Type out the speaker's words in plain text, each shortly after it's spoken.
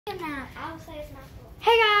now. I'll say it's not cool.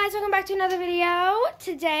 Hey guys, welcome back to another video.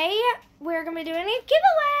 Today we're going to be doing a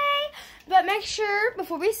giveaway. But make sure,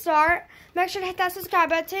 before we start, make sure to hit that subscribe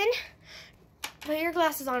button. Put your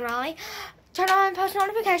glasses on, Riley. Turn on post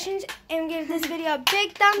notifications and give this video a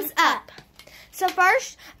big thumbs up. So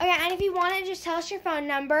first, okay, and if you want it, just tell us your phone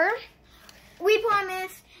number. We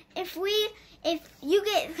promise if you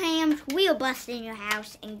get clams, we'll bust in your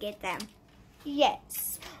house and get them.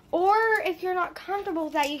 Yes. Or if you're not comfortable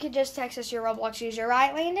with that, you could just text us your Roblox user,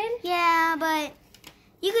 right, Landon? Yeah, but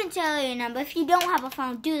you can tell your number. If you don't have a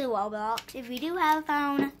phone, do the Roblox. If you do have a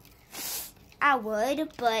phone, I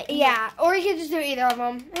would, but yeah. Or you could just do either of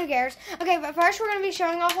them. Who cares? Okay, but first we're going to be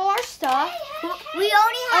showing off all our stuff. We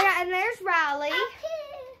only have... Okay, and there's Riley.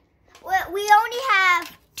 We only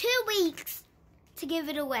have 2 weeks to give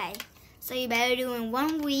it away. So you better do it in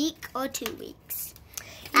 1 week or 2 weeks.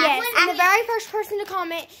 Yes, and the very first person to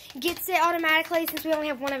comment gets it automatically since we only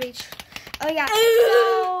have one of each. Oh, yeah.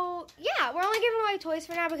 So, yeah, we're only giving away toys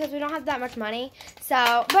for now because we don't have that much money.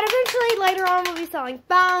 So, but eventually, later on, we'll be selling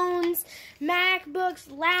phones, MacBooks,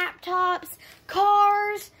 laptops,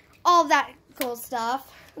 cars, all that cool stuff.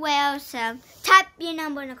 Well, so, type your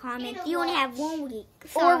number in the comments. You only have 1 week.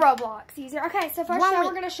 So. Or Roblox, easier. Okay, so first now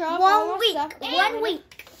we're going to show off all our stuff. 1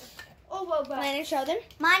 week. Oh, whoa, Landon, show them.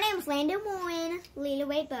 My name's Landon Warren, Lila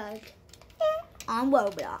Ray Bug, on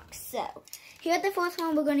Roblox. So, here's the first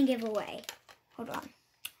one we're going to give away. Hold on.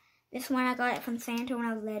 This one I got it from Santa when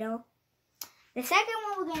I was little. The second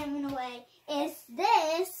one we're giving away is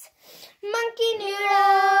this monkey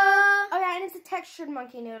noodle. Okay, and it's a textured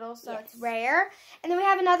monkey noodle, so it's rare. And then we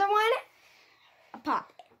have another one. A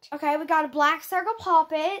Poppet. Okay, we got a black circle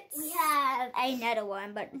Poppet. We have another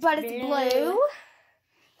one, but it's blue.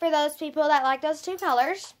 For those people that like those two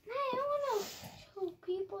colors. Hey, I want to show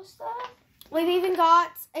people stuff. We've even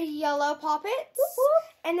got a yellow Poppet.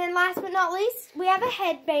 And then last but not least, we have a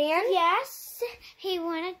headband. Yes. Hey,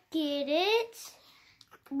 want to get it?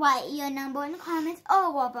 Write your number in the comments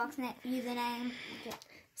or Roblox username. Okay.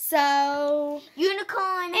 So,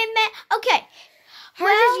 unicorn. And then, okay. Hers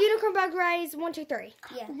is Unicorn Bug Rays 1, 2, 3.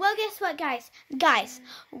 Yeah. Well, guess what, guys?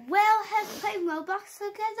 Well has played Roblox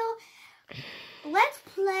together. Let's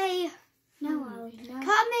play. No, Wally. No.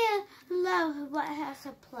 Comment below what has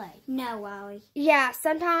to play. No, Wally. Yeah,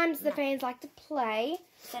 sometimes the fans like to play.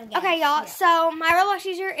 Okay, y'all. So my Roblox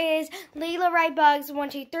user is Lila Ray Bugs 1,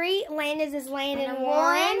 2, 3. Landon's is Landon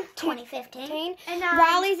Warren 2015. And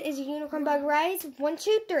Riley's is Unicorn Bug Rays 1,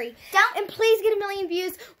 2, 3. And please get 1 million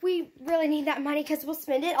views. We really need that money because we'll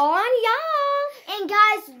spend it on y'all. And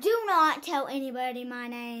guys, do not tell anybody my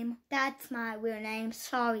name. That's my real name.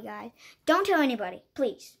 Sorry, guys. Don't tell anybody,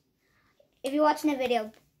 please. If you're watching the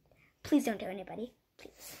video, please don't tell anybody.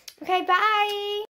 Please. Okay, bye.